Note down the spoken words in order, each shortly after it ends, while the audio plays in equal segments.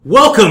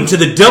Welcome to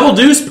the Double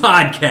Deuce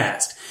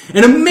Podcast,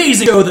 an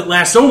amazing show that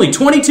lasts only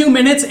 22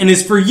 minutes and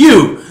is for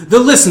you, the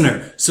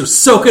listener, so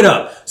soak it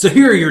up. So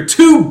here are your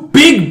two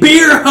big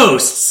beer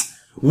hosts,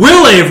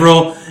 Will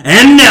Averill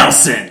and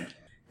Nelson.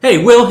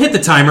 Hey, Will, hit the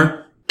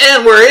timer.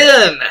 And we're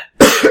in!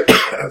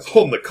 I was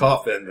holding the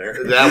cough in there.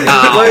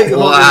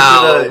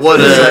 Wow, what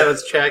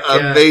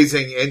an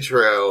amazing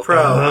intro.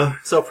 Pro.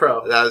 So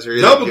pro. That was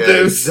really Double good.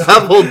 Deuce.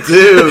 Double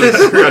Deuce.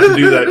 I forgot to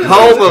do that.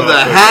 Home of the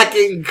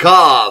hacking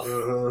cough.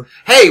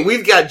 Hey,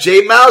 we've got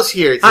Jay Mouse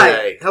here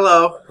today. Hi.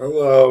 Hello.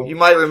 Hello. You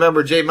might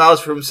remember Jay Mouse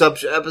from some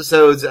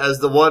episodes as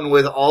the one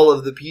with all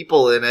of the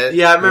people in it.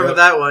 Yeah, I remember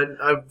that one.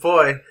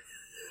 Boy.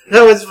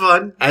 That was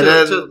fun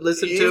to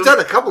listen to. You've done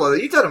a couple of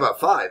them. You've done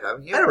about 5,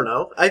 haven't you? I don't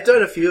know. I've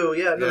done a few.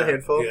 Yeah, I've done a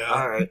handful. Yeah.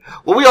 All right.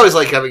 Well, we always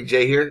like having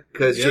Jay here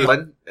because Jay's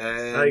fun.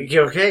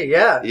 Okay,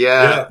 yeah.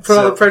 Yeah. Put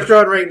all the pressure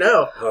on right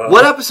now.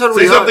 What episode are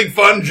we Say on? something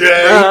fun,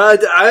 Jay.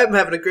 I'm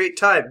having a great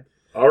time.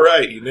 All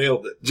right, you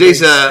nailed it.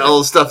 Jay's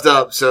all stuffed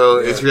up, so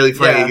it's really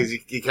funny because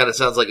he kind of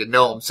sounds like a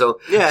gnome. So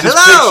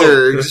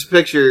just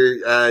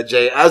picture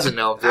Jay as a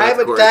gnome. I'm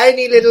a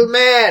tiny little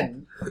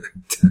man.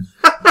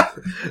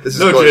 This is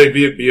Jay,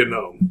 be a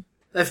gnome.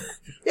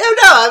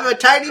 I'm a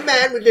tiny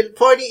man with little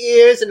pointy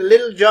ears and a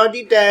little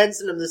jaunty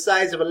dance, and I'm the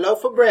size of a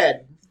loaf of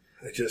bread.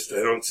 I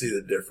don't see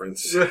the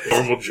difference.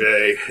 Normal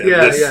Jay. And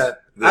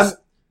Yeah.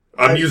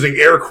 I'm using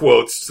air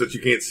quotes so that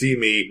you can't see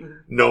me.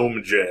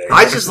 Gnome Jay.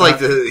 I just like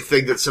to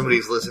think that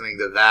somebody's listening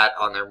to that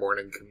on their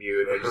morning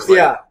commute. And just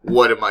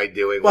what am I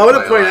doing? Well, I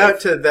want to point out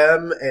to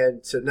them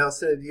and to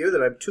Nelson and you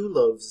that I'm 2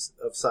 loaves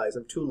of size.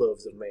 I'm 2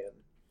 loaves of man.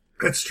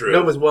 That's true. No,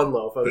 it was 1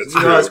 loaf. I That's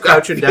was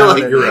crouching I feel down.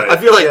 like, you're right. I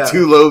feel like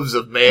 2 loaves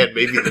of man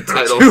may be the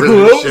title 2 for the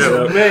loaves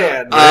show. of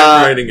man.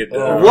 I'm writing it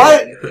down.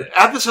 What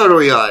episode are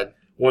we on?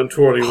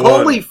 121.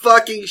 Holy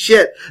fucking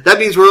shit. That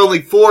means we're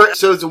only 4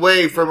 episodes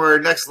away from our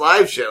next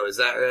live show. Is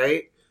that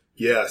right?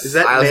 Yes. Is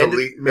that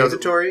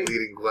mandatory?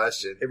 Leading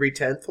question. Every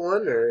 10th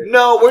one? Or?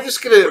 No, we're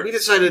just gonna, we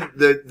decided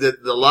that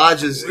the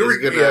lodge is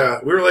gonna. Yeah,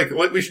 we were like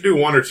we should do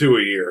 1 or 2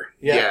 a year.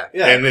 Yeah.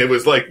 And it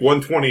was like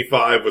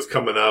 125 was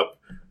coming up.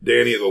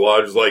 Danny at the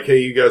lodge was like, hey,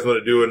 you guys want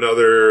to do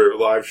another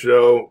live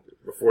show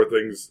before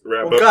things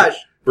wrap up? Gosh.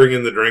 Bring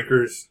in the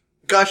drinkers.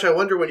 Gosh, I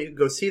wonder when you can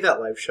go see that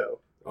live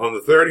show. On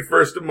the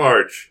 31st of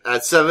March.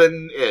 At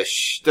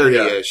 7-ish,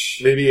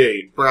 30-ish. Yeah, maybe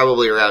 8.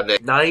 Probably around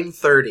 8.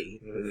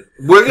 9:30.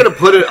 We're gonna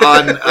put it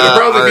on, It'll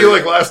probably be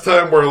like last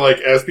time where like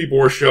as people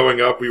were showing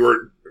up, we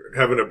were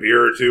having a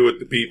beer or 2 with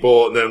the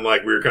people, and then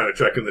like we were kind of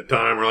checking the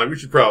time. We're like, we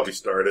should probably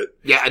start it.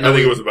 Yeah, I think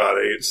it was about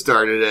 8.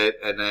 Started it,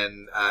 and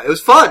then it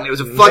was fun. It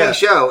was a funny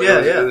show.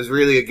 It was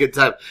really a good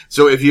time.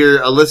 So if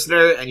you're a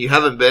listener and you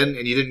haven't been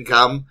and you didn't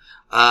come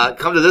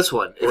to this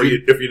one.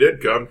 If you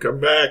did come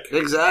back.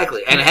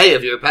 Exactly. And hey,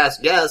 if you're a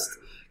past guest,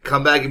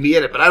 come back and be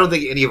in it. But I don't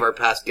think any of our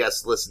past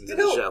guests listen to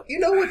the show. You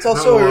know what's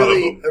also a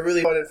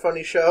really fun and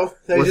funny show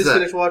that I just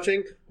finished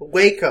watching?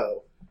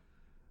 Waco.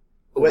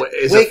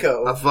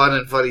 Waco. A fun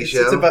and funny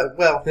show. It's about,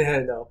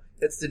 no.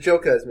 It's the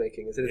joke I was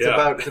making. It's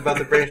about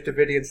the Branch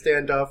Davidian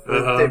standoff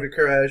with David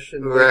Koresh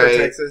in Waco,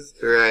 Texas.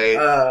 Right.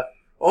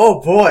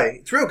 Oh boy,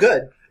 it's real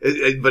good.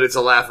 But it's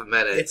a laugh a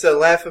minute. It's a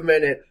laugh a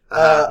minute.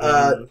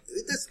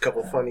 There's a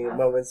couple funny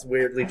moments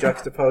weirdly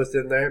juxtaposed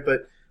in there,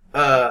 but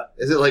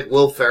is it like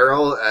Will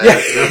Ferrell?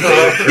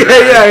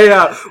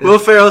 Yeah. Will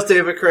Ferrell's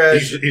David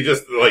Koresh. He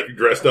just like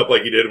dressed up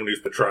like he did when he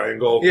was the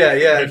Triangle.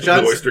 Yeah.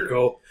 The Oyster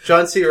Cult.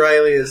 John C.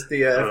 Reilly is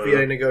the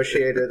FBI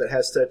negotiator that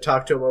has to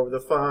talk to him over the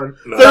phone.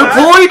 They're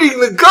pointing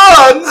the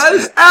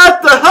guns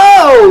at the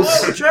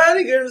house! I'm trying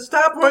to get him to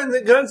stop pointing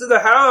the guns at the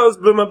house,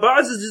 but my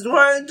bosses just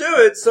want to do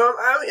it, so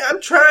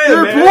I'm trying,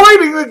 They're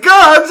pointing the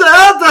guns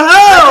at the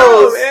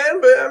house! Man,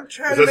 but I'm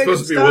trying to make it stop.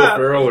 Is that supposed to be Will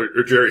Ferrell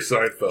or Jerry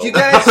Seinfeld? You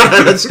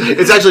guys...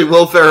 It's actually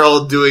Will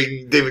Ferrell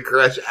doing David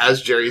Koresh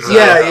as Jerry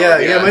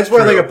Seinfeld. Yeah. Mine's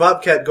more like a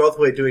Bobcat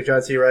Goldthwait doing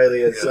John C.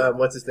 Reilly as,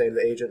 what's his name,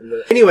 the agent.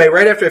 Anyway,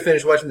 right after I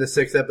finished watching the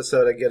 6th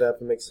episode, I get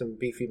up and make some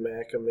beefy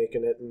mac. I'm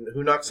making it, and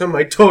who knocks on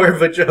my door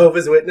but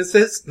Jehovah's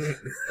Witnesses?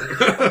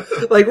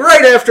 Like,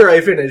 right after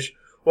I finish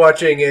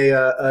watching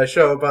a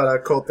show about a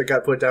cult that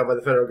got put down by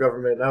the federal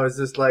government, and I was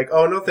just like,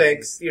 oh, no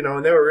thanks,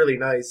 and they were really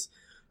nice.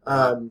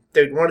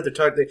 They wanted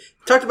to they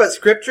talked about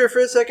scripture for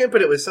a second,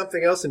 but it was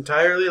something else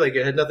entirely. Like,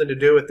 it had nothing to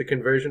do with the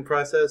conversion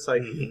process. I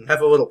have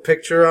a little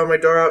picture on my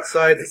door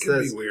outside that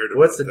says,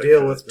 what's the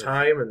deal with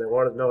time? And they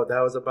wanted to know what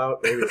that was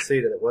about. Maybe to see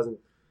that it wasn't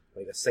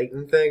like a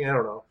Satan thing. I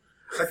don't know.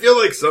 I feel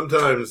like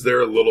sometimes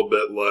they're a little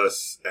bit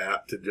less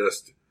apt to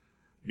just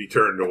be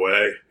turned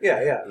away.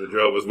 Yeah. The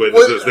Jehovah's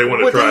Witnesses, they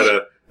want to try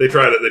to... They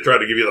try to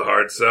give you the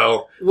hard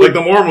sell. Like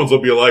the Mormons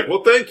will be like,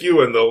 "Well, thank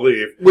you," and they'll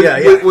leave.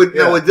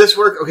 Would this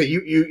work? Okay,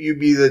 you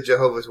be the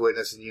Jehovah's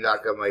Witness and you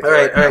knock on my door.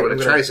 All right, I want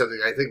to try something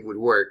I think would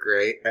work,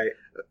 right?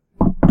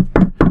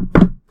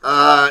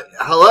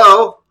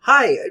 Hello?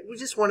 Hi, we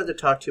just wanted to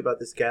talk to you about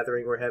this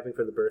gathering we're having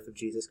for the birth of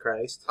Jesus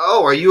Christ.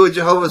 Oh, are you a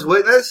Jehovah's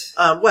Witness?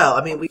 Well,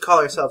 I mean, we call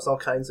ourselves all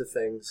kinds of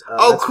things.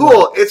 Oh,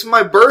 cool. It's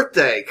my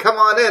birthday. Come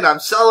on in.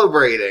 I'm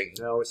celebrating.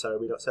 No, we're sorry.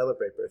 We don't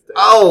celebrate birthdays.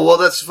 Oh, well,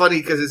 that's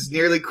funny because it's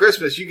nearly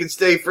Christmas. You can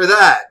stay for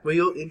that. Well,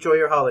 you'll enjoy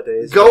your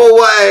holidays. Go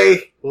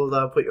away.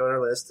 We'll put you on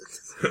our list.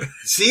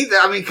 See?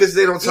 I mean, because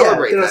they don't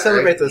celebrate they don't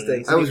celebrate right? those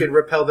things. You can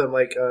repel them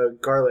like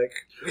garlic.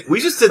 We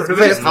just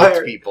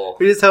helped people.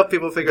 We just helped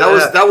people figure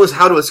out. That was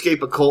how to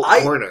escape a cult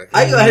corner.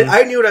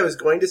 I knew what I was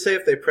going to say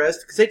if they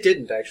pressed, because they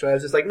didn't, actually. I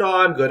was just like, no,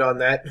 I'm good on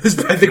that.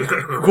 I think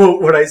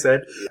quote what I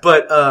said.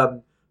 But,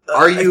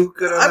 are you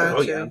good on that?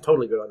 Oh, yeah, I'm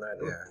totally good on that.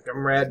 Yeah.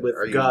 I'm rad with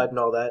God and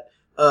all that.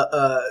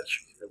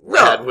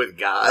 Rad with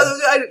God?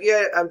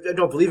 I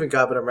don't believe in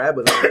God, but I'm rad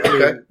with him. I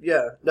mean,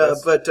 yeah.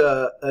 But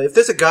if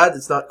there's a God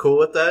that's not cool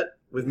with that,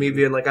 with me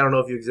being like, I don't know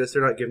if you exist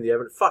or not, give him the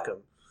evidence, fuck him.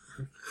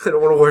 I don't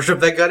want to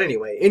worship that God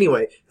anyway.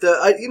 Anyway,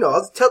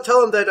 I'll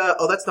tell him that,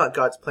 that's not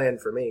God's plan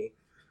for me.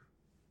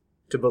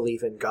 To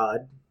believe in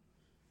God.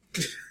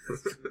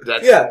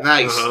 That's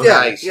nice.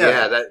 Nice.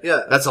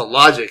 That's a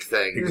logic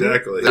thing.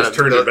 Exactly. Just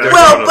turn it back.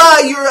 Well,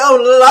 by your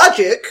own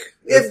logic,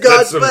 if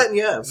God's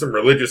plan, some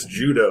religious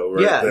judo,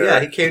 right there. Yeah.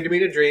 He came to me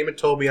in a dream and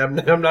told me I'm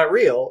not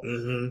real.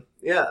 Mm-hmm.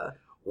 Yeah.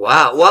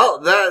 Wow. Well,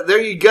 there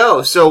you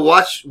go. So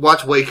watch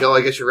Waco. I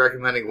guess you're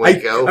recommending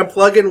Waco. I'm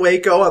plugging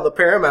Waco on the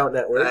Paramount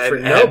Network for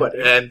nobody.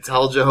 And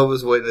tell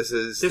Jehovah's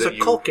Witnesses. There's a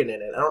Culkin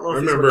in it. I don't know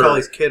if he's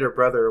Macaulay's kid or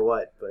brother or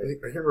what. But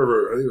I can't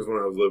remember. I think it was when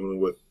I was living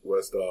with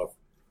Westhoff.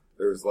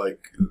 There was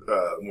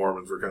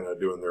Mormons were kind of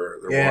doing their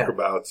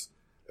walkabouts,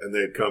 and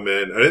they'd come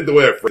in. I think the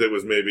way I phrased it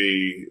was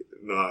maybe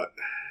not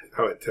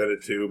how I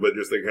intended to, but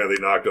just they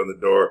knocked on the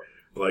door.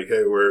 Like,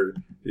 hey, we're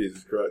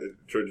Jesus Christ,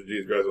 Church of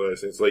Jesus Christ of Latter-day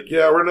Saints. Like,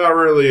 yeah, we're not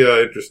really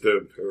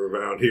interested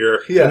around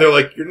here. Yeah. And they're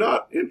like, you're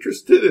not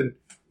interested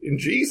in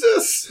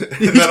Jesus? And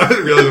then I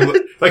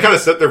realized, I kind of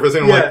sat there for a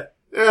second. I'm like,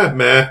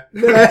 meh.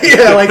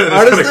 Yeah, like,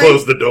 honestly. Kind of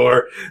closed the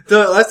door.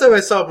 The last time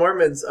I saw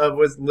Mormons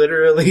was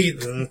literally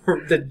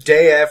the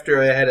day after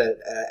I had an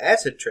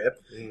acid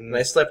trip, and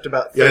I slept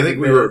about 30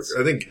 minutes.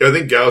 I think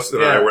Gauss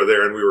and I were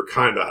there, and we were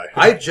kind of high.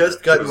 I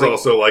just got. It was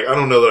also like, I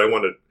don't know that I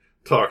want to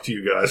talk to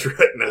you guys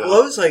right now.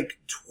 Well, I was like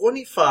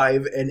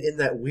 25 and in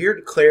that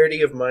weird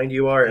clarity of mind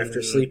you are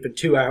after sleeping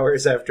 2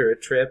 hours after a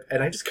trip,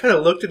 and I just kind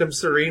of looked at him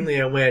serenely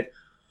and went,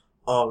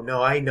 oh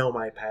no, I know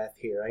my path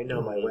here. I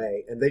know my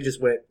way. And they just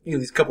went,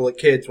 these couple of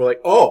kids were like,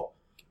 oh,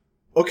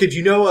 okay, do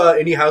you know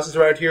any houses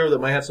around here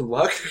that might have some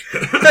luck?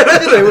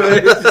 They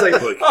were just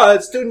like,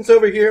 it's students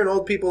over here and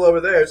old people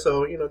over there,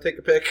 so, take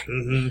a pick.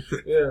 Mm-hmm.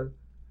 Yeah.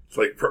 It's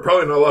like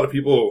probably not a lot of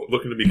people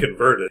looking to be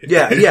converted.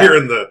 Yeah. Here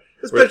in the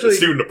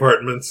student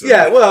apartments.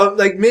 Yeah, well,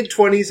 like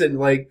mid-20s and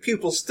like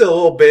pupils still a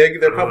little big.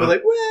 They're probably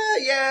like,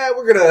 well, yeah,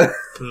 we're gonna.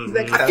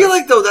 I feel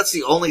like though that's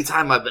the only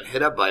time I've been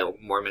hit up by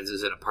Mormons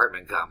is in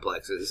apartment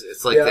complexes.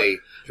 It's like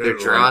they're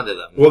drawn to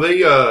them. Well,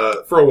 they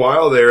for a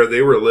while there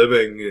they were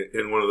living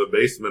in one of the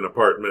basement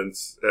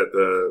apartments at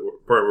the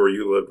apartment where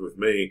you lived with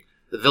me.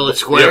 The Village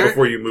Square? Yeah,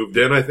 before you moved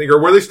in, I think.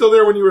 Or were they still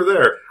there when you were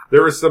there?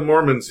 There were some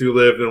Mormons who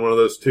lived in one of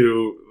those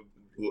two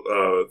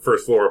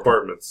first floor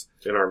apartments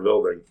in our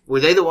building. Were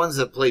they the ones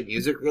that played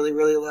music really,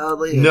 really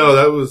loudly? No,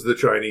 that was the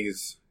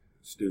Chinese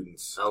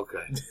students.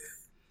 Okay.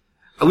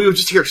 We would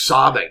just hear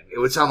sobbing. It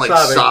would sound like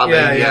sobbing.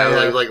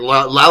 Like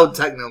loud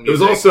techno music. It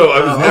was also,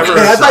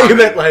 I thought you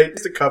meant like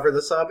to cover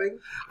the sobbing.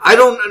 I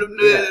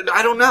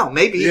don't know.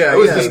 Maybe. I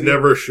was just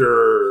never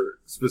sure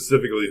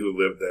specifically who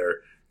lived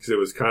there. Because it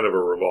was kind of a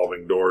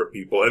revolving door of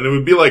people. And it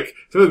would be like,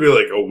 sometimes it would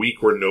be like a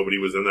week where nobody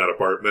was in that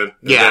apartment.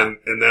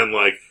 And then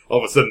like, all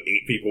of a sudden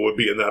 8 people would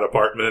be in that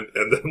apartment.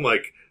 And then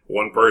like,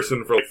 one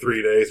person for like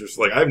 3 days. It's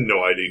like, I have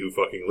no idea who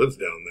fucking lives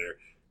down there.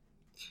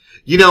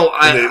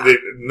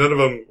 None of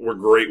them were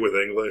great with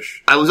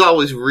English. I was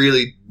always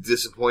really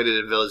disappointed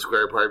in Village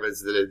Square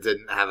Apartments that it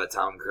didn't have a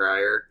town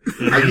crier.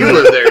 You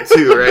lived there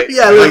too, right?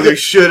 Yeah, like there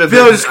should have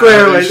Village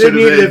Square. They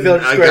needed a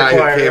Village a Square guy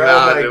choir. who came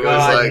out and it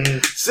God. was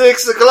like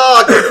 6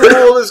 o'clock. The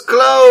pool is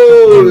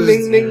closed.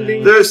 Ding, ding,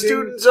 ding, There's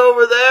students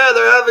over there.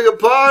 They're having a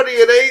party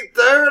at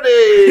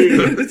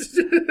 8:30.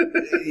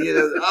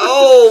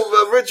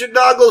 Richard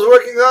Noggle's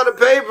working on a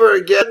paper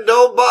again.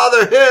 Don't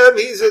bother him.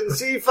 He's in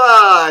C5.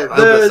 I hope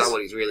that's not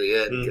what he's really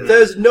in.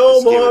 There's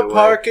no more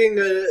parking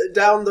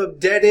down the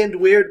dead end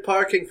weird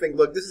parking thing.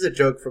 Look, this is a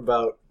joke for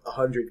about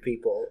 100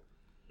 people.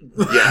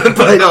 Yeah,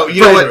 but no,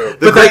 you know what?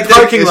 The great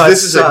thing is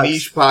this is a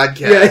niche podcast.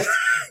 Yeah.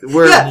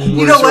 We're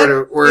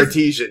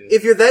artesian.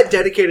 If you're that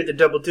dedicated to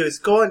Double Deuce,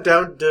 go on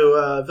down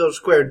to Village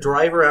Square,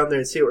 drive around there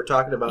and see what we're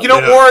talking about.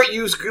 Or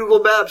use Google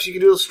Maps. You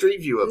can do a street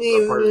view of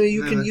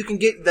you can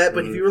get that,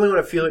 but if you really want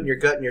to feel it in your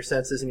gut and your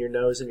senses and your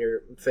nose and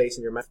your face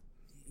and your mouth,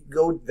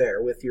 go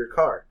there with your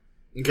car.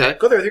 Okay.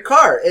 Go there with your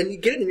car and you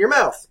get it in your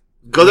mouth.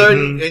 Go there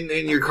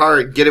in your car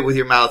and get it with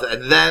your mouth,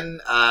 and then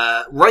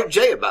write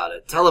Jay about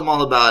it. Tell him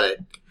all about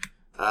it.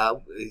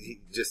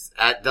 Just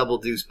at Double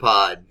Deuce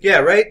Pod. Yeah,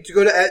 right? To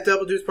go to at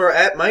Double Deuce Pod,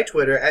 at my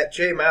Twitter, at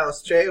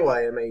JMaus,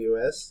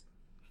 JYMAUS.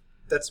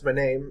 That's my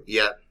name.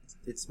 Yeah.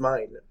 It's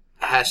mine.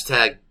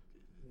 Hashtag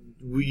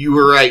You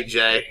were right,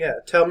 Jay. Yeah,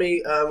 tell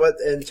me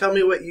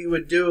what you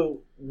would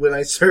do when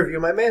I serve you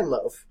my man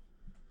loaf.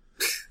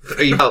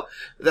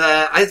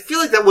 I feel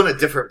like that went a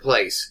different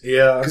place.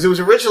 Yeah. Because it was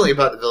originally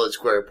about the Village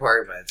Square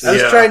Apartments. I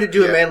was trying to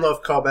do a man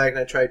loaf callback and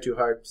I tried too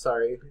hard.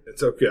 Sorry.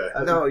 It's okay.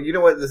 No, you know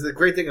what? The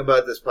great thing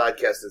about this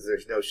podcast is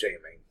there's no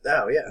shaming.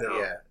 Oh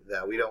yeah.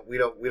 No, we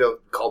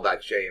don't call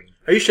back shame.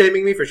 Are you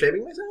shaming me for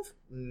shaming myself?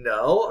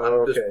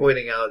 No, I'm just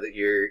pointing out that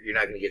you're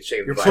not going to get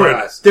shamed by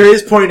us. There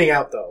is pointing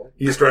out though.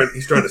 He's trying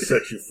to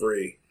set you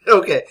free.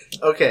 Okay.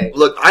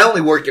 Look, I only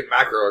work in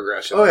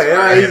macroaggressions. Okay,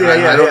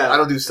 I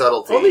don't do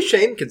subtlety. Only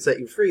shame can set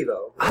you free,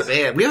 though. Oh,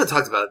 man, we haven't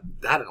talked about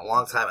that in a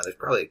long time, and there's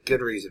probably a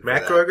good reason for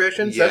that.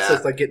 Macroaggressions? Yeah. That's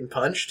just like getting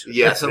punched?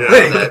 Yeah, something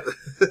like that.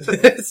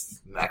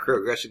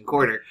 Macroaggression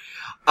corner.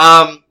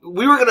 What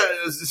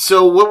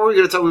were we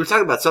gonna talk? We were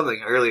talking about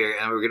something earlier,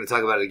 and we were gonna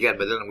talk about it again,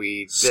 but then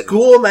we didn't.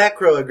 School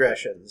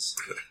macroaggressions.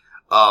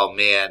 Oh,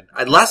 man.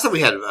 Last time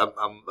we had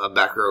a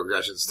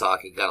macroaggressions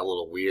talk, it got a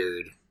little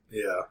weird.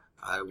 Yeah.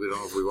 We don't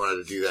know if we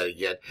wanted to do that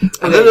again.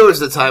 And then there was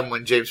the time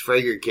when James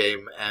Frager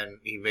came and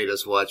he made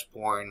us watch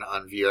porn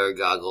on VR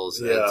goggles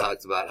and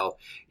talked about how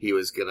he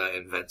was going to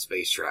invent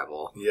space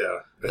travel. Yeah.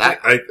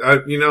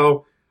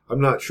 I'm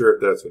not sure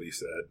if that's what he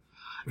said.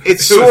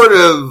 It's sort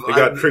of... It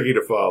got tricky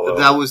to follow.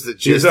 That was the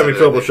gist. He was having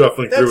trouble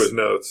shuffling through his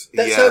notes.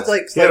 That sounds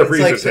like... He had a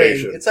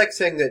presentation. It's like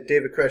saying that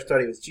David Koresh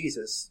thought he was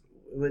Jesus.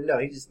 No,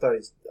 he just thought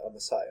he's a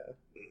Messiah.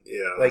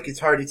 Yeah. Like,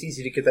 it's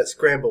easy to get that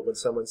scrambled when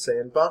someone's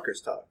saying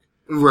bonkers talk.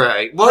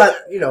 Right. Well,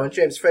 but, when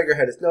James Frager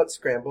had his notes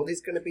scrambled, he's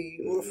going to be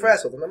a little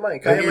frazzled on the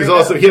mic. And he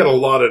had a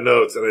lot of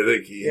notes, and I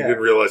think he didn't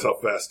realize how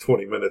fast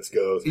 20 minutes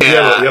goes.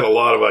 Yeah. He had a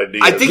lot of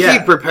ideas. I think he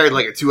prepared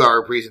like a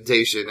 2-hour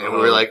presentation, and we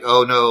were like,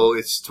 oh no,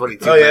 it's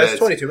 22 minutes. Oh yeah, it's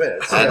 22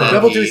 minutes.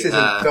 Double Deuce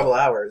isn't double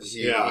hours.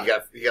 Yeah. You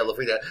got a little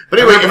freak out. But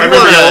anyway, I remember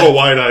he got a little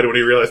wide-eyed when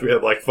he realized we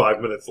had like 5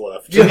 minutes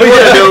left. You want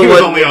to know he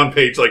was only on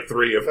page like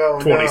 3 of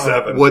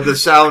 27. What the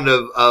sound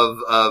of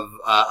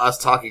us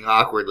talking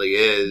awkwardly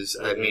is,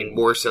 I mean,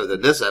 more so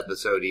than this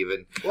episode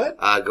even. What?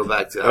 Go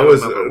back to... That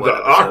was the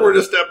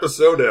awkwardest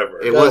episode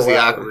ever. It was the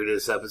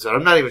awkwardest episode.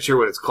 I'm not even sure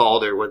what it's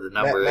called or what the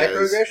number is.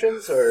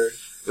 Macroaggressions or...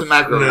 The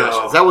macroaggressions.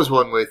 No. That was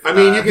one with... I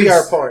mean, you can...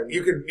 VR porn.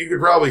 You could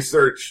probably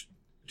search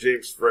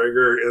James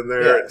Frager in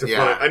there to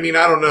find... I mean,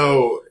 I don't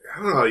know.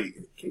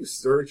 Can you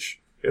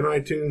search in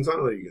iTunes? I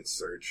don't know if you can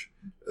search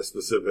a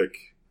specific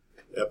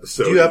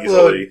episode Do you upload...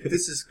 easily.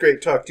 This is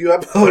great talk. Do you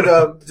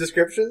upload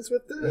descriptions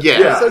with the...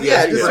 Yeah.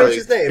 Just search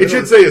his name. It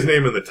should say his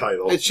name in the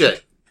title. It should.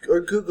 Or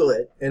Google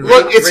it. And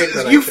look,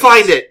 you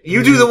find it.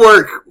 You do the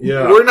work.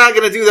 Yeah. We're not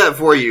going to do that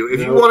for you. If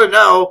you want to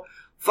know,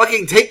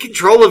 fucking take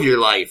control of your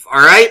life, all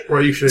right?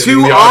 Well, you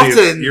Too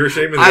often,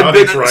 I've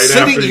been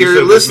sitting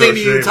here listening to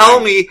you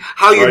tell me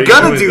how you're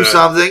going to do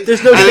something,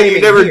 There's no and then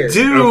you never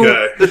do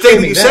the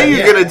thing that you say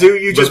you're going to do.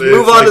 You just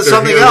move on to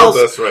something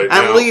else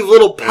and leave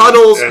little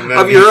puddles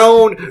of your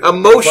own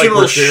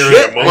emotional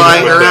shit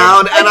lying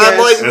around. And I'm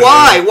like,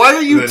 why? Why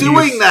are you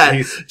doing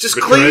that?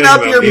 Just clean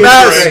up your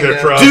mess.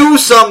 Do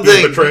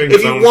something.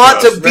 If you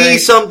want to be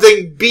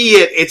something, be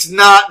it. It's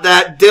not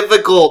that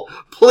difficult.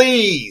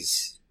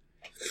 Please.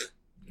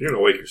 You're going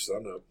to wake your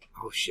son up.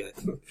 Oh, shit.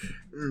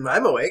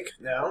 I'm awake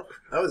now.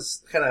 I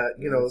was kind of,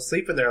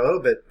 sleeping there a little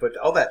bit, but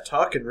all that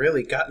talking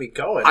really got me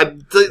going.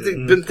 I've been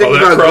thinking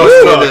that about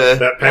crosstalk.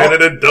 That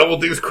patented Double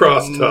Deuce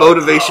crosstalk.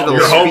 Motivational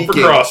You're home for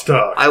speaking.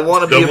 crosstalk. I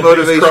want to be a Double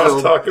Deuce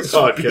motivational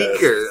crosstalk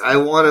speaker. I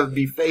want to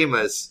be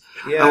famous.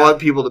 Yeah. I want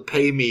people to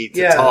pay me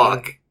to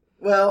talk.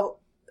 Well,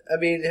 I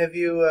mean, have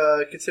you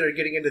considered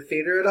getting into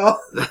theater at all?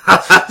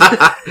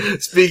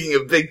 Speaking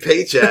of big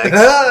paychecks.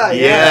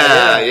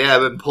 Yeah,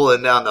 I've been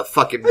pulling down the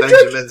fucking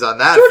Benjamins on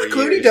that George for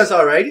Clooney years. does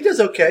all right. He does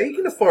okay. He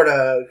can afford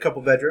a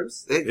couple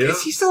bedrooms.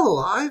 Is he still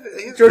alive?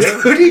 George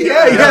Clooney?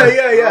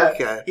 Yeah.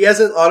 Okay. He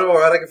hasn't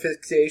autoerotic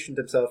asphyxiationed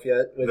himself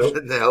yet. Which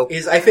No.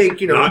 is, I think,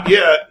 Not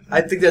yet.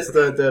 I think that's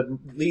the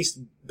least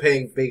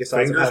paying Vegas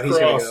odds of how he's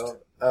going to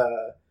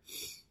go.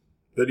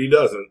 That he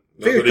doesn't.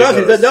 Fingers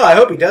crossed. No, I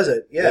hope he does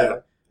it. Yeah.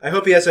 I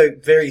hope he has a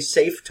very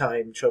safe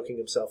time choking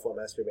himself while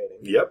masturbating.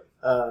 Yep.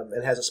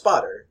 And has a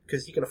spotter,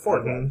 because he can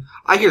afford one.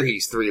 I hear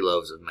he's 3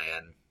 loaves of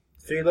man.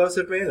 3 loaves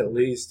of man, at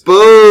least.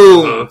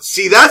 Boom!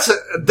 See, that's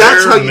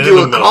how you do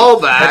a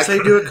callback. That's how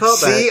you do a callback.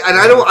 See, and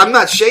I'm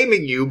not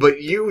shaming you,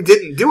 but you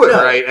didn't do it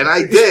right, and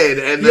I did.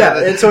 And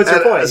and so it's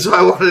your point. So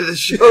I wanted to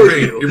show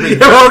you. You're being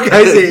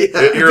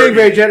You're being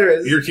very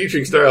generous. Your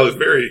teaching style is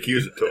very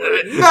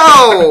accusatory.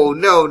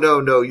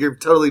 No. You're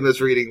totally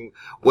misreading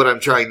what I'm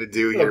trying to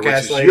do here, which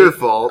is your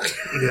fault.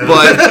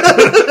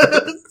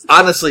 But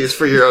honestly, it's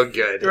for your own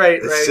good.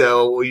 Right.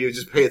 So will you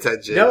just pay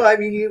attention? No, I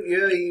mean,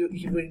 you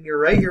when you're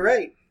right, you're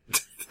right.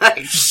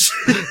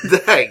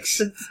 Thanks.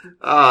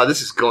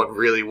 This is going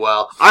really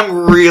well.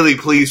 I'm really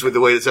pleased with the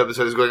way this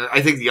episode is going.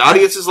 I think the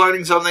audience is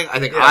learning something. I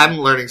think I'm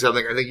learning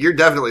something. I think you're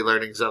definitely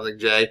learning something,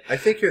 Jay. I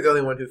think you're the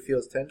only one who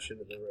feels tension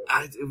in the room.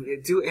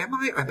 Am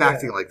I? I'm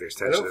acting like there's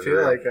tension. I don't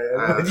feel like I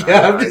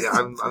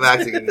am. I'm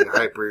acting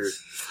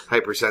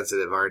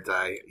hypersensitive, aren't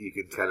I? You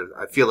can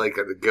I feel like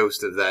I'm the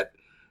ghost of that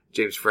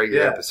James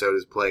Frager episode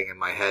is playing in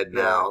my head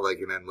now, like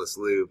an endless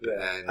loop.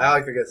 Yeah. And I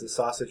like to get some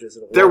sausages.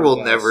 In a there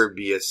will never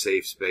be a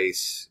safe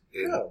space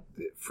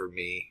for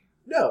me.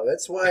 No,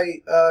 that's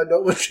why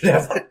no one should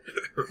have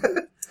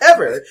one.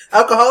 Ever.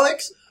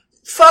 Alcoholics,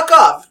 fuck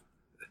off.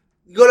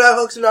 You go to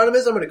Alcoholics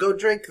Anonymous, I'm going to go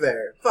drink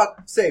there.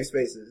 Fuck safe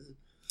spaces.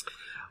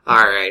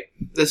 All right.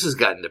 This has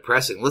gotten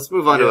depressing. Let's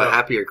move on to a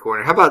happier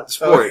corner. How about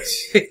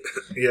sports?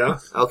 Yeah.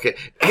 Okay.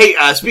 Hey,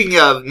 speaking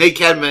of, Nate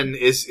Kedman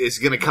is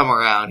going to come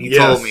around. He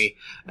told me.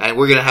 And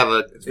we're going to have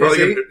a... It's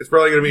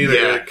probably going to be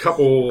in a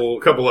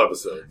couple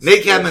episodes.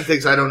 Nate Kedman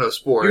thinks I don't know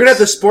sports. You're going to have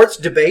the sports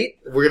debate?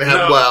 We're going to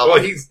have...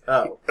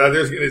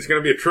 it's going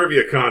to be a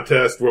trivia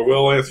contest where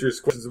Will answers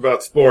questions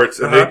about sports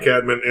and Nate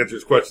Kedman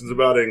answers questions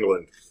about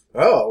England.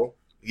 Oh.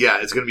 Yeah,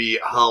 it's going to be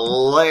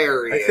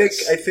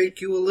hilarious. I think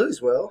you will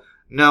lose, Will.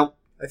 No.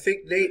 I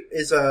think Nate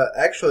is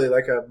actually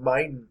like a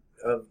mine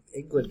of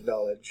England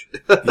knowledge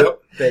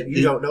that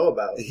you don't know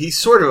about. He's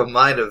sort of a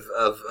mine of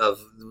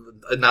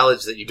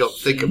knowledge that you don't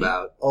think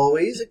about.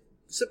 Always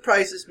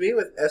surprises me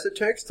with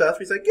esoteric stuff.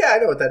 He's like, yeah, I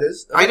know what that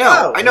is. I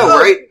know,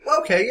 right?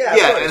 Okay, yeah.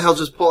 Yeah, and he'll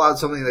just pull out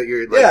something that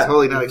you're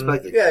totally not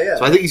expecting. Yeah.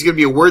 So I think he's going to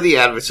be a worthy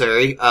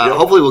adversary.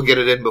 Hopefully we'll get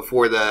it in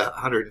before the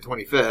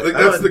 125th. I think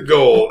that's the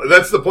goal.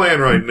 That's the plan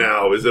right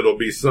now, is it'll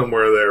be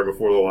somewhere there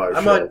before the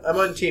live show. I'm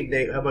on Team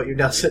Nate. How about you,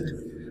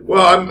 Nelson?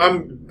 Well,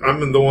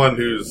 I'm the one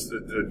who's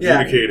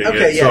adjudicating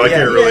it, so I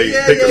can't really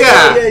pick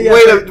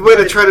a way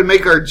to try to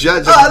make our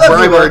judge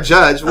bribe our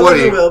judge. What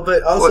do you will?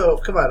 But also,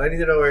 come on, I need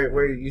to know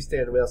where you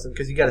stand, Wilson,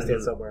 because you got to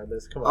stand somewhere on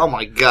this. Come on. Oh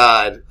my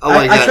god!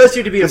 I trust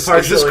you to be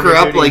impartial. Is this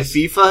corrupt like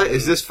FIFA?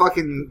 Is this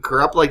fucking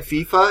corrupt like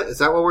FIFA? Is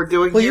that what we're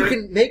doing? Well, here? You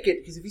can make it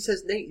because if he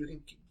says Nate, you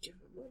can give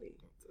him money.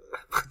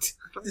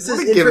 This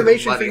is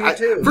information for you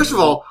too. First of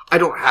all, I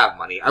don't have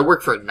money. I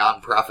work for a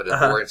nonprofit in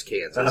Lawrence,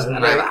 Kansas,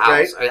 and I have a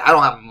house. Right. I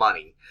don't have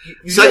money.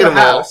 Second of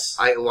all,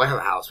 I have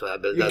a house,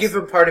 but you give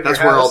him part of your house.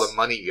 That's where all the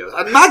money goes.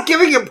 I'm not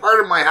giving him part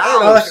of my house. I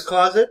don't know, like a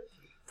closet.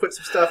 Put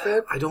some stuff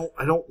in. I don't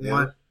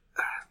want.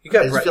 I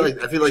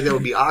feel like that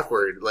would be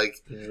awkward. Like,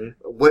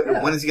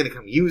 when is he going to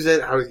come use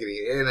it? How is he going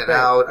to get in and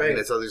out? Right. I mean,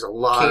 there's a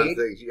lot of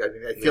things. I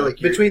mean, I feel like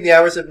between the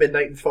hours of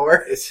midnight and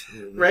 4,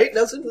 right,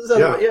 Nelson?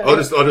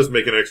 I'll just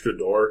make an extra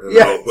door and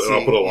I'll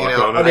put a lock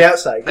on the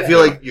outside. I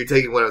feel like you're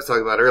taking what I was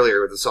talking about earlier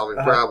with the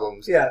solving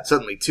problems.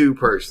 Suddenly too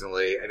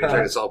personally, and you're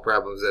trying to solve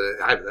problems in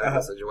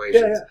hypothetical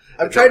situations.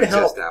 I'm trying to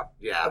help.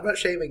 Yeah, I'm not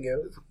shaming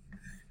you.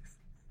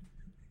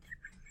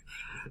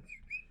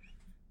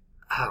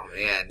 Oh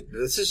man,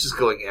 this is just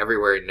going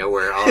everywhere and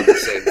nowhere all at the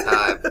same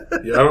time.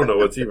 Yeah, I don't know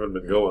what's even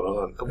been going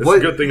on. It's a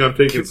good thing I'm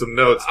taking some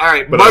notes. All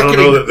right, but I don't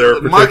know that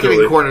they're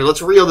marketing corner.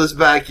 Let's reel this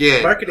back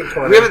in. Marketing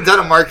corner. We haven't done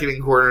a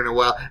marketing corner in a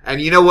while, and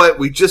you know what?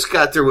 We just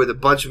got through with a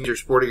bunch of major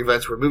sporting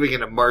events. We're moving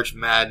into March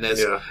Madness.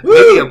 Yeah.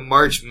 Maybe a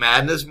March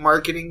Madness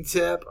marketing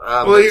tip.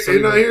 Here's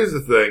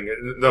the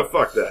thing. No,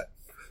 fuck that.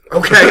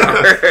 Okay,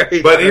 all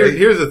right. But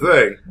here's the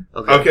thing.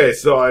 Okay,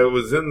 so I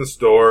was in the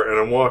store, and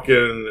I'm walking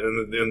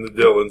in the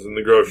Dillons in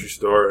the grocery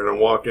store, and I'm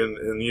walking,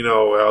 and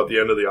out the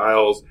end of the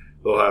aisles,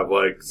 they'll have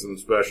like some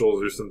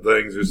specials or some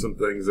things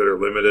that are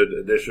limited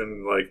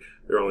edition, like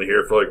they're only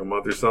here for like a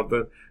month or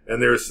something. And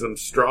there's some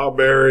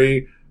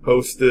strawberry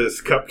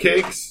Hostess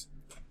cupcakes.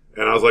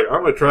 And I was like,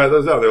 I'm going to try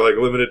those out. They're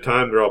like limited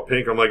time. They're all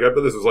pink. I'm like, I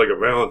bet this is like a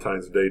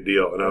Valentine's Day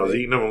deal. And I was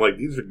eating them. I'm like,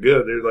 these are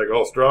good. They're like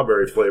all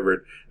strawberry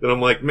flavored. Then I'm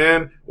like,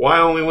 man, why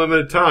only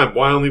limited time?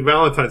 Why only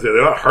Valentine's Day?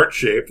 They're not heart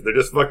shaped. They're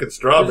just fucking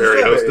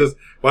strawberry Hostess.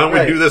 Why don't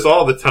we do this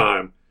all the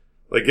time?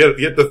 Like get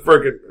the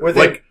frickin'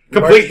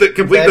 complete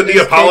the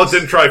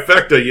Neapolitan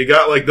trifecta. You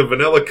got like the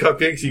vanilla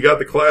cupcakes. You got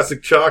the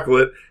classic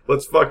chocolate.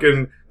 Let's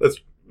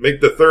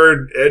make the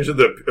third edge of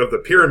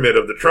the pyramid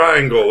of the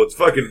triangle. Let's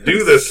fucking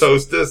do this,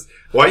 Hostess.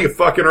 Why you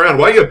fucking around?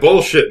 Why you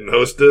bullshitting,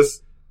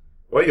 Hostess?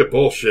 Why you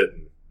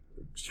bullshitting?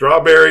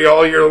 Strawberry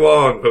all year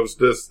long,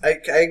 Hostess. I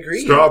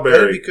agree. Strawberry.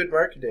 That would be good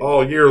marketing.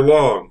 All year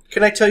long.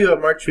 Can I tell you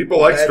what March? People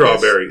like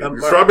strawberry.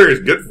 Strawberry is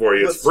good for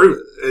you. It's fruit.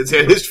 It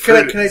is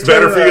fruit. It's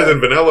better for you than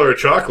vanilla or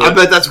chocolate. I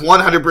bet that's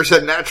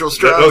 100% natural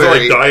strawberry. Those are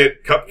like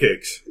diet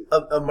cupcakes.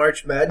 A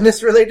March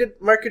Madness related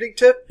marketing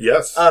tip?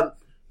 Yes.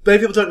 Many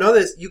people don't know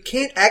this. You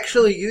can't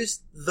actually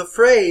use the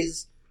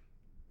phrase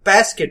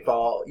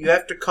basketball. You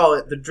have to call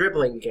it the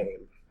dribbling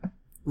game.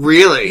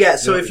 Really? Yeah.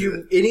 So if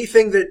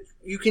anything that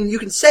you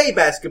can say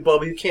basketball,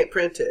 but you can't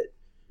print it.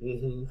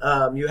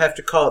 Mm-hmm. You have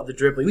to call it the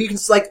dribbling. You can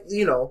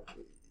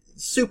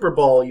Super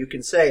Bowl. You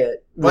can say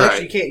it. Well,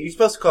 actually, you can't. You're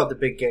supposed to call it the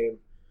big game.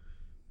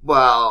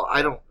 Well,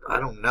 I don't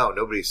know.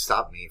 Nobody's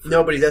stopped me.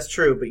 That's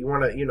true. But you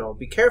want to,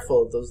 be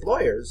careful of those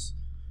lawyers.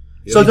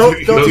 Yeah, so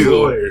don't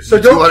lawyers.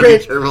 So don't be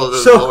careful of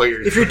those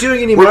lawyers. If you're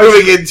doing any, we're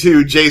moving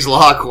into Jay's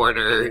Law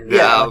Corner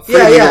now. Free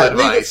legal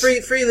advice.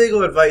 Free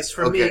legal advice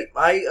from me.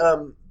 I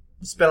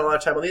spent a lot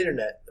of time on the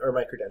internet, or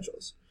my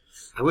credentials.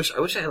 I wish I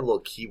had a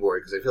little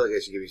keyboard because I feel like I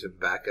should give you some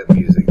backup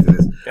music to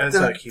this. That's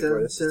not a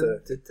keyboard. This is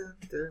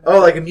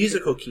like a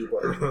musical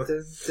keyboard.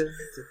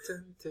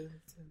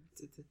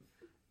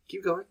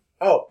 Keep going.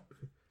 Oh,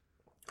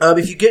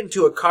 if you get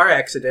into a car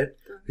accident,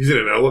 he's in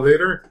an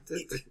elevator.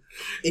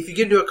 if you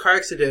get into a car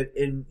accident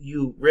and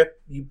you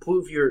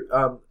move your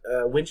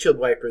windshield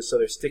wipers so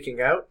they're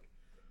sticking out,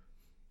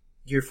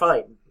 you're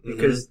fine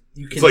because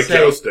you can. It's like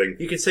jousting.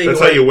 You can say that's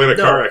how you win a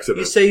car accident.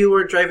 You say you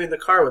weren't driving the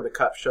car when the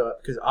cops show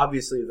up because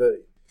obviously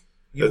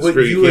you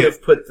would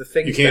have put the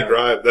things. You can't down.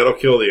 drive. That'll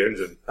kill the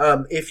engine.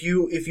 If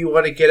you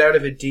want to get out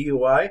of a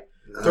DUI,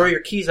 throw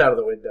your keys out of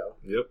the window.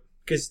 Yep.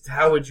 Because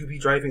how would you be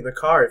driving the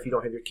car if you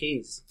don't have your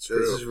keys?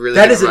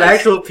 That is an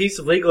actual piece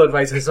of legal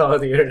advice I saw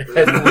on the internet.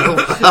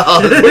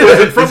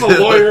 Was it from a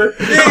lawyer?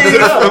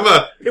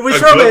 It was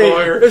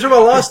from a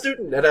law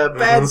student at a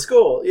bad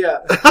school. Yeah.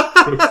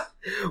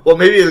 Well,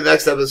 maybe in the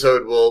next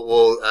episode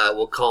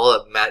we'll call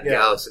up Matt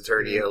Gauss,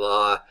 attorney at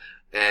law,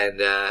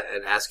 and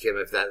ask him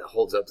if that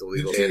holds up to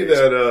legal standards. Did you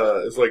see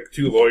that? It's like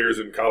two lawyers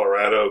in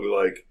Colorado who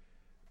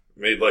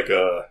made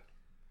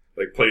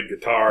played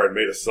guitar and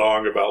made a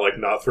song about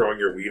not throwing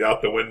your weed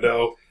out the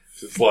window.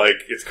 It's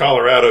it's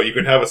Colorado. You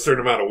can have a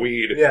certain amount of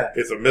weed. Yeah.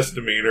 It's a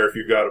misdemeanor if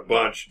you've got a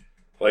bunch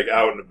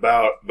out and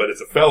about, but it's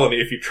a felony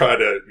if you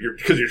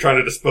because you're trying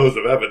to dispose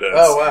of evidence.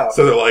 Oh wow.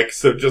 So they're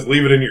so just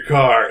leave it in your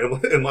car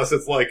unless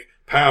it's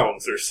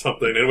pounds or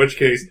something, in which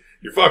case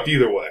you're fucked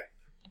either way.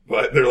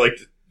 But they're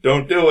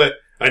don't do it.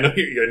 I know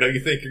you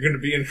think you're going to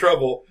be in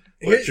trouble,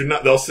 but you're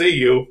not. They'll see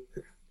you.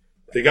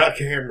 They got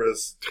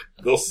cameras.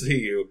 They'll see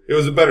you. It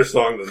was a better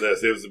song than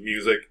this. It was the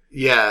music.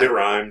 Yeah. It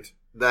rhymed.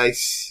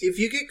 Nice. If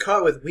you get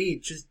caught with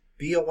weed, just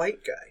be a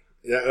white guy.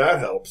 Yeah, that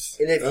helps.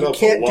 And if you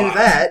can't do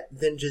that,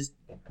 then just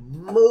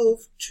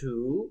move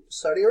to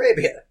Saudi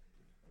Arabia.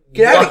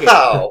 Get out of here.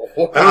 Wow.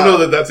 I don't know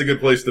that that's a good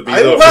place to be,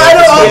 though. Hold on.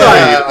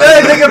 When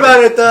I think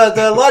about it,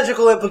 the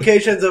logical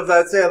implications of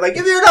that saying,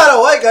 if you're not a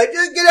white guy,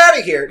 just get out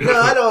of here.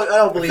 No, I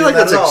don't believe in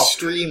that at all.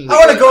 Extremely I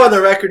want to go on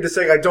the record to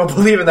saying I don't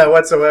believe in that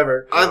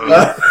whatsoever.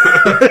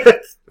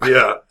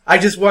 Yeah. I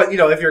just want,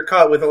 if you're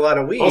caught with a lot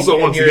of weed also,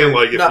 and once you're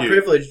again, not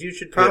privileged, you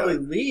should probably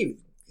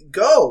leave.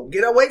 Go.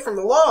 Get away from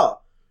the law.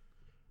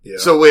 Yeah.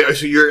 So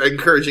you're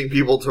encouraging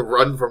people to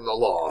run from the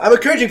law? I'm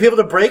encouraging people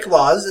to break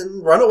laws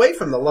and run away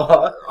from the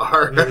law.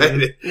 All right.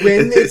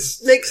 When it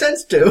makes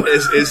sense to.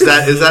 Is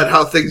that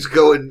how things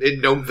go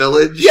in Nome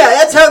Village? Yeah,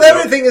 that's how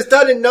everything is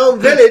done in Nome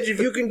Village. If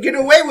you can get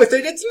away with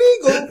it, it's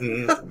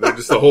legal. They're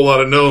just a whole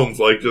lot of gnomes,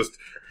 just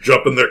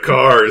jumping their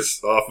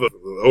cars off of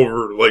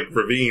over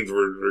ravines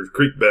or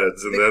creek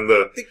beds, and then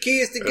the key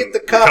is to get the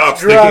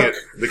cops drunk.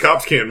 The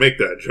cops can't make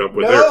that jump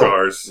with their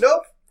cars.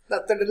 Nope.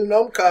 Not the little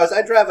gnome cars.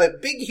 I drive a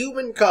big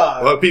human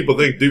car. A lot of people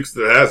think Dukes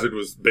of Hazzard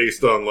was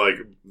based on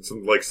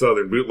some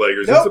Southern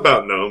bootleggers. Nope. It's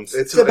about gnomes.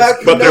 It's about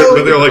but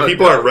they're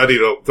people aren't ready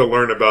to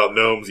learn about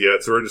gnomes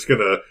yet, so we're just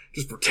gonna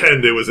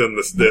pretend it was in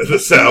the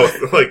South,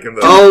 in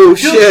the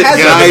shit,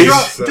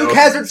 guys! Duke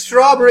Hazzard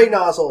strawberry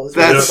nozzle is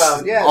what it's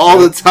about. Yeah, all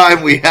the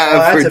time we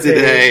have for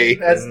today.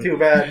 That's too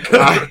bad.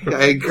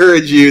 I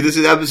encourage you. This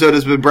episode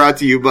has been brought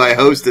to you by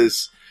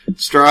Hostess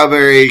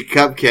Strawberry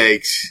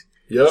Cupcakes.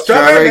 Yep.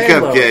 Strawberry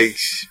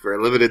cupcakes for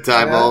a limited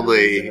time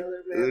only.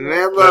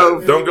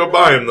 Don't go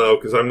buy them, though,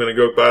 because I'm going to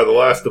go buy the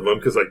last of them,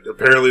 because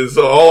apparently this is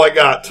all I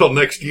got till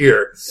next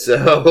year.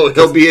 So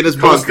he'll be in his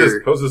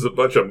bunker. Host is a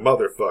bunch of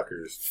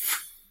motherfuckers.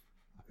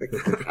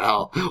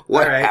 Wow.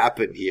 What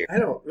happened here? I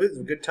don't. It was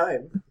a good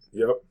time.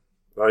 Yep.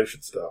 I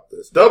should stop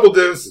this. Double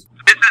Deuce.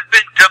 This has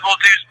been Double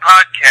Deuce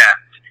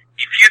Podcast.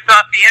 If you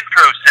thought the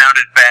intro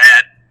sounded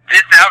bad,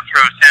 this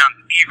outro sounds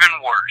even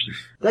worse.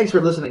 Thanks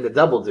for listening to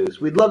Double Deuce.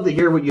 We'd love to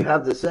hear what you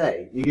have to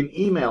say. You can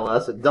email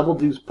us at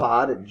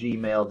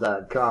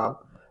doubledeucepod@gmail.com.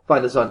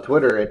 Find us on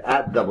Twitter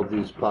at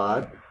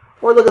doubledeucepod.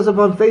 Or look us up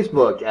on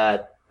Facebook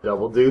at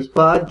Double Deuce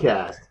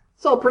Podcast.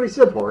 It's all pretty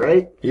simple,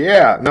 right?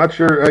 Yeah, not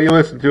sure how you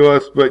listen to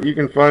us, but you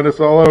can find us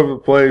all over the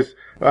place.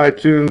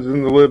 iTunes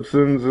and the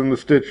Libsyns and the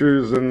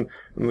Stitchers and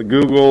the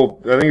Google.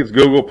 I think it's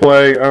Google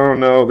Play. I don't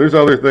know. There's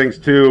other things,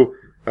 too.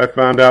 I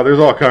found out there's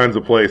all kinds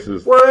of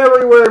places. We're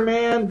everywhere,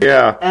 man.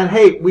 Yeah. And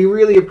hey, we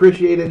really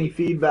appreciate any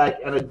feedback,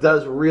 and it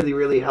does really,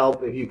 really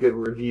help if you could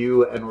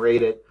review and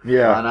rate it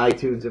on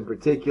iTunes in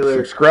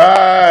particular.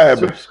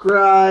 Subscribe,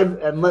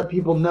 and let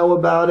people know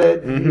about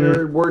it. Mm-hmm.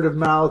 Your word of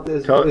mouth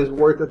is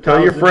worth 1,000.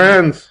 Tell your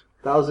friends.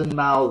 1,000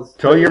 mouths.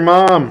 Tell your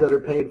mom. That are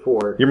paid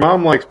for. Your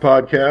mom likes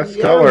podcasts.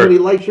 Yeah, Tell her. Everybody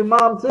likes your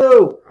mom,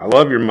 too. I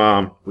love your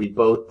mom. We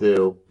both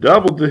do.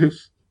 Double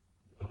Deuce.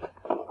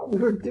 We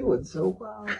were doing so well.